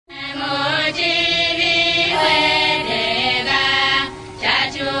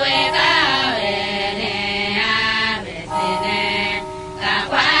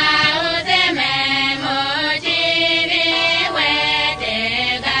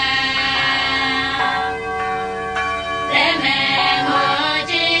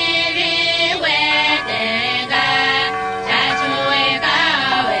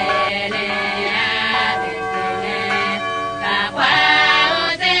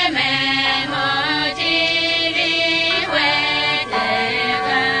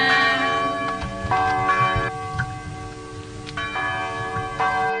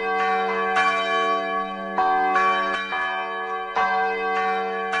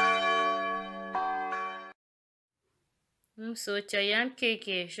So chayan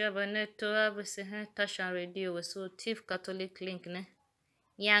keke shabane toa bese tashan radio so Tiv Catholic Link ne.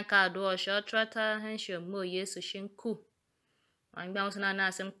 Yanka do Aterataa hensho mo Yesu shinku. Wangba usana na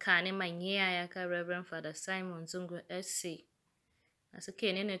asem kane manyea yaka Reverend Fada Simon Dzungwe SC.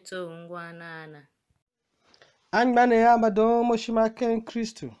 Asike ne to ngwana ana. Angbane ya madon moshima ken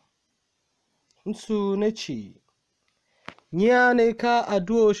Kristo. Nsu nechi. Nyane ka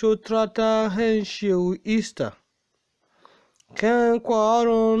aduo Aterataa hensho Isita. Ken kwa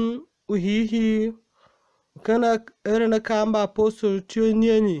aron uhihi kana erena kamba apostle tio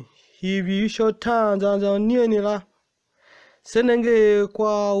nieni hivi shota zanza nieni la senenge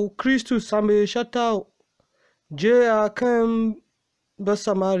kwa ukristu sambe shata je akem ba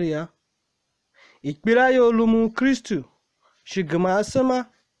Samaria ikpira yo lumu Kristu shigama asema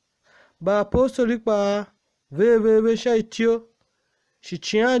ba apostle kwa veve shaitio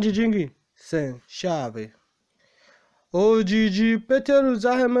shichia jijingi sen shave Ojiji Peteru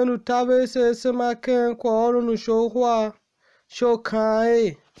zahemenu tabe se semaken kwa orunu shohwa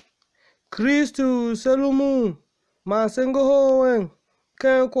shokae Kristu selumu masengo hoen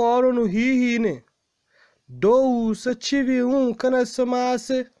ken kwa orunu hihine dou se chivi kana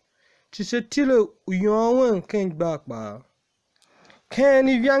semase chisetile uyonwen ken gbakba ken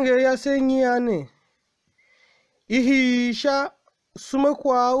ivyange ya se nyiane ihisha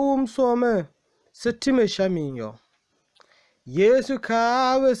sumekwa some setime shaminyo Yesu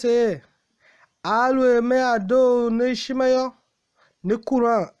kawese alwe me ado ne shimayo ne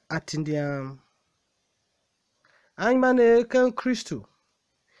kuran atindiam Angbane ken Kristu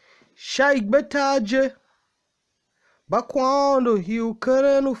Shaik betaje Bakwando hiu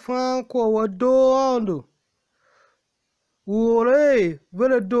kerenu fan kwa wado ondo Ure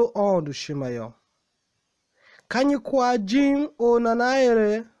vele do ondo shimayo Kanyi kwa jim o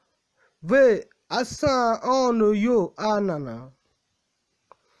nanaere ve asa ono yo anana.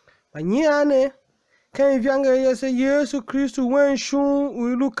 Banyane kan vyanga yese Yesu Kristu wen shun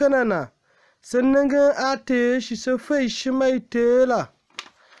uilu kanana. Senenge ate shisefe shimaitela.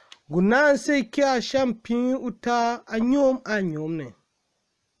 Gunanse kia shampin uta anyom ne.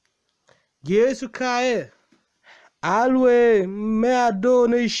 Yesu kae alwe me ado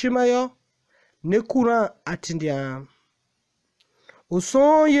ne shimayo ne kuran atindiam.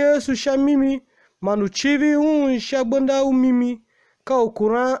 Uson Yesu shamimi manuchivi shabunda umimi ka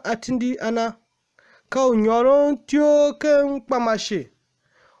ukuran atindi ana ka unyoron tio ken pamashe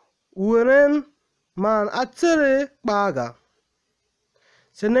uren man atere baga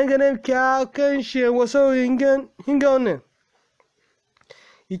senengene kya ken she woso hingone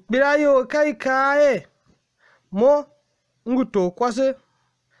ikbirayo kai kae mo nguto kwase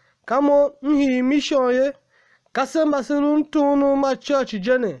kamo mhi mission ye Kasema tunu ma church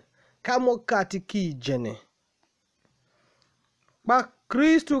jene kamo katiki jene. Ba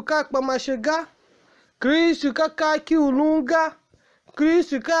Kristu kakpa mashega, Kristu kakaki ulunga,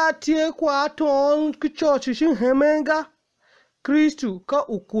 Kristu ka tie kwa aton ki church shin hemenga, Kristu ka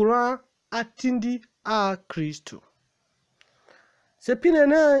ukuran atindi a Kristu. Sepine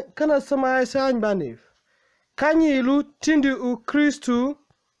ne kana sama esa angbane. Kanyi ilu tindi u Kristu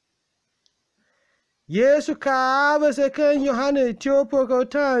Yesu kabe se ken Yohane Etiopo ko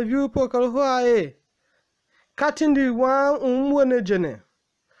ta view po ko hoae katindi wan umwene jene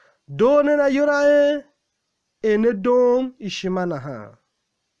done na yorae ene dom ishimana ha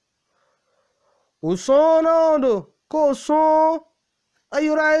usona ondo ko son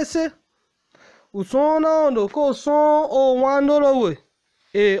ayorae se usona ondo ko son o wandolowe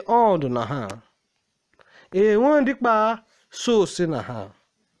ondo na ha wondikpa so se na ha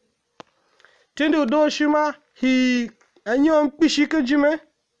Tindi udoshima hi Inyom pishike jime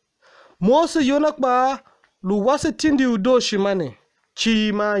Mose yonakba luwase tindi udoshima ne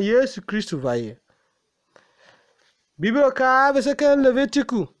Chima Yesu Kristu vaye Biblia ka avese ken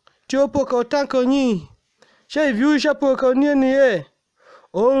Levitiku Tiopo ka otanko nyi Shai view shapo ka niye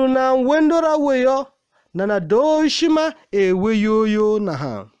Oluna wendora weyo Nana doshima weyoyo na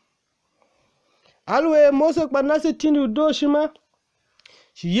ha Alwe Mose kwa nase tindi udoshima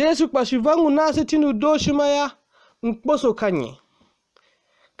Yesu kwa shivangu nase tindu doshima ya mkposo kanye.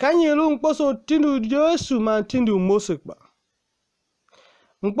 Kanye lu mkposo tindu Yesu man tindu Mose kwa.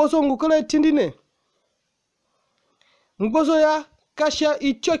 Mkposo ngukole tindine. Mkposo ya kasha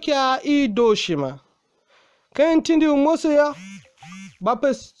ichokia doshima. Kanye tindu Mose ya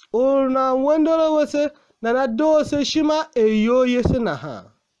bape ona wendolo wese na dose shima yo yese na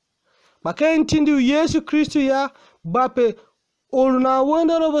ha. Bakanye tindu Yesu Kristu ya bape Oluna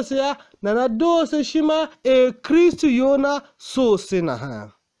wendoro bose na dose shima Kristu yona so se na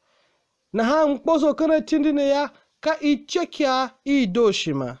ha mkposo kana tindi ne ya ka Ethiopia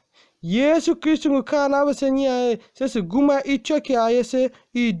idoshima. Yesu Kristo ngukana basenya sese guma Ethiopia yese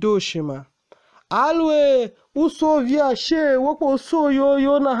idoshima. Alwe uso via she woko so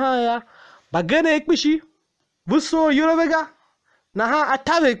yo na haya bagene ekpishi buso yorovega na ha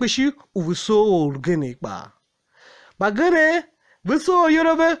atave ekpishi uvuso urgene ekpa bagene buso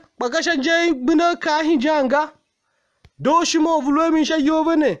yorove bagasha je bina ka hinjanga doshima vulomi sha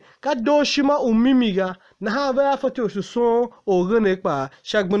yovene ka doshima umimiga na ha va fato so urgene ekpa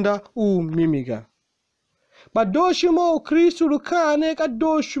shagbunda umimiga ba doshima Kristo rukane ka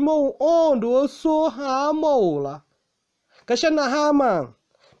doshima ondo so hamola kashana hama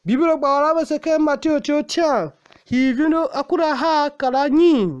bibiro bawala baseke Mateo chocha hivino akuna ha kala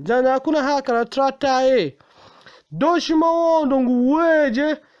nyi jana akuna ha kala tratae doshima ondo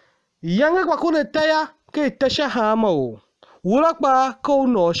nguweje yanga kwa kune taya ke tasha hamo ulakba ko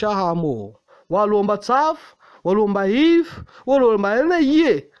no sha hamo walomba tsaf walomba hiv walomba ene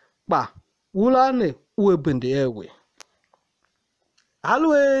ye ba ulane uebende ewe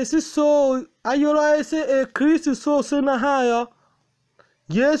alwe siso ayola ese Kristo so sena haya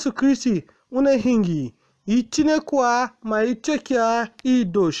Yesu Kristi une hingi itine kwa ma Ethiopia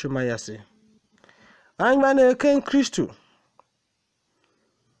idoshima yase angmane ken Kristo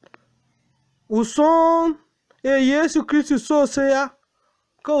uson Yesu Kristi so seya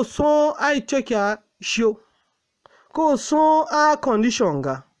ko son a Ethiopia show ko son a condition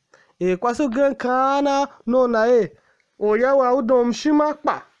ga kwaso gen kana no na oya wa udom shima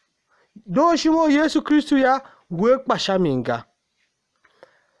pa do shimo Yesu Kristo ya gwe pashaminga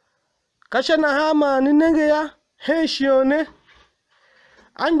kashana hama ninenge ya henshione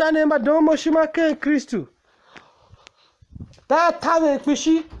andane madomo shima ken Kristo ta tave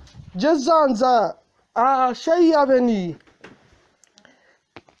kwishi jezanza a shayaveni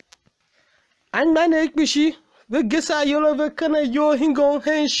andane kwishi we gesa yolo we kana yo hingon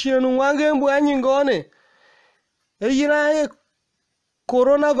henshionu wange mbu anyingone yira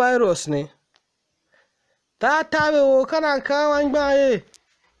coronavirus ne ta tawe o kana kawan gbae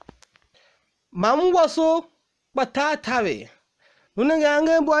mamwaso bata tawe nunanga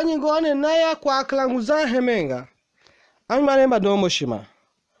ange mbu anyingone na ya kwa klanguza hemenga amane madomo shima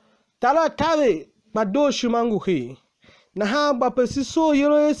tala tawe mado shima nguhi na ha bapesi so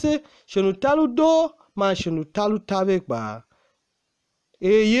yoro ese shenu talu do ma shenu talu tawe ba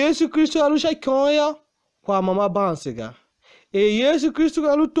Yesu Kristo alusha konya kwa mama bansiga Yesu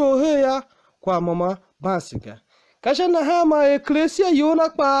Kristo aluto heya kwa mama bansiga kasha na hama eklesia yona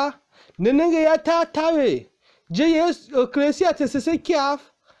kwa nenenge ya tawe je Yesu eklesia tesese kiaf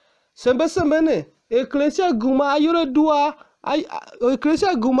sembe eklesia guma ayoro dua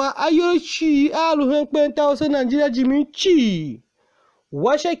eklesia guma ayoro chi alu henpenta ose Nigeria jimi chi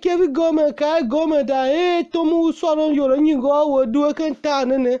washa kevi gome kai gome da tomu swalon yoro nyingo wo duwe kenta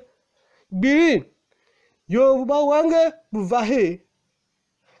nene birin yo ba wange buvahe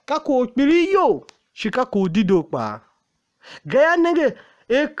kako piri yo shikako dido pa gaya nenge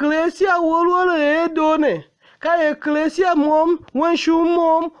eklesia wolwole done ka eklesia mom wenshu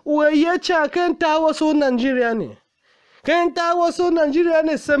mom we yecha kenta waso Nigeria ne kenta waso Nigeria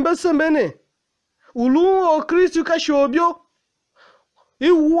ne sembe ne ulu o Kristo ka shobyo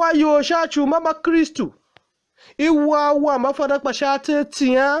iwa yo sha chuma ba Kristo iwa wa mafada pa sha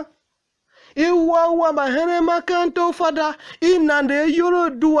tetia iwa mahene makanto Fada inande yoro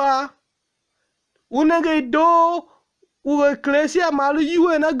dua unenge do u eklesia malu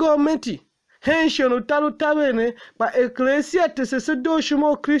yuwe na governmenti henshonu talu tabene ba eklesia tesese do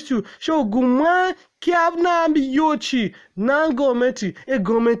shimo Kristo sho guma kiavna ambi yochi na governmenti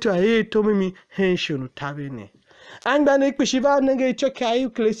governmenti a tomimi henshonu tabene anda ne kpishiva nenge choka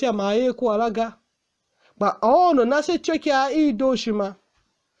eklesia ma ko alaga ba ono na se choka do shima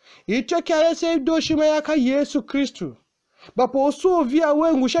Ichoka yese doshima yaka Yesu Kristo. Bapo so via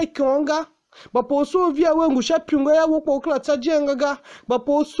wengu sha kionga. Bapo so via wengu sha pyunga ya wopo kla tajenga ga.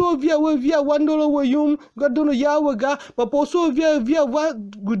 Bapo so via wandolo we yum gadono yawe ga. Bapo so via wa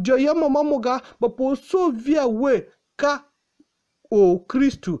gujo ya mamamu ga. Bapo so via we ka o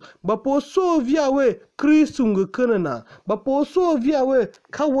Kristo. Bapo so via we Kristo ngukanana. Bapo so via we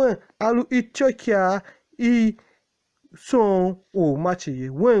kawen alu ichoka so o machi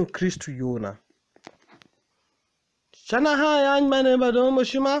wen Kristo yona shana ha ya mane badon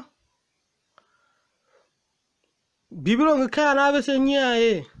moshima bibilo ngaka na bese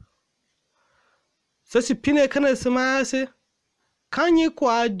nyae sasi pine kana semase kanyi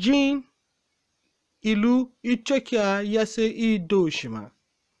kwa jin ilu ichokia yase idoshima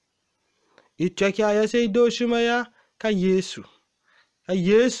yase idoshima ya ka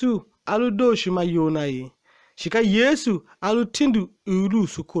Yesu alu doshima yona yi shika Yesu alutindu ulu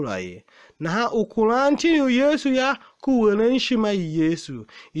sukulaye na ha ukulanchi Yesu ya kuwelen shima Yesu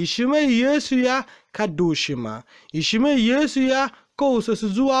ishima Yesu ya kadoshima ishima Yesu ya ko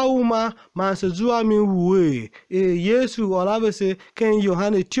usasuwa uma mansazua minwe Yesu olabese ken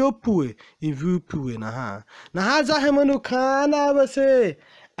Yohane tiopue ivupuwe na ha za hemanu kana bese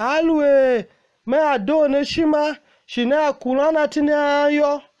alwe me adone shima shina kulana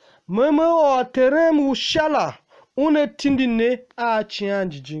tinayo meme o terem ushala une tindine a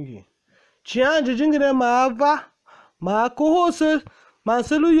chianjijingi ne maava ma kohose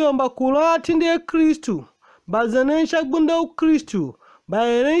maselu yomba kula tinde Kristu bazanen shagbunda Kristu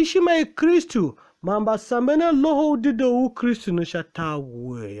bayeren shima Kristu mamba sambene Ulohodedoo Kristu no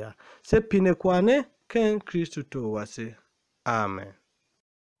shatawe ya se pine kwane ken Kristu to wase amen.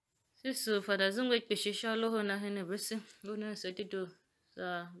 Sisu Fada Dzungwe kishisha loho na hene besi Ulohodedoo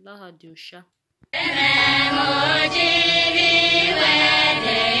za Lahadi usha.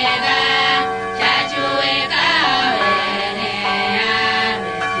 Chachuwe kawe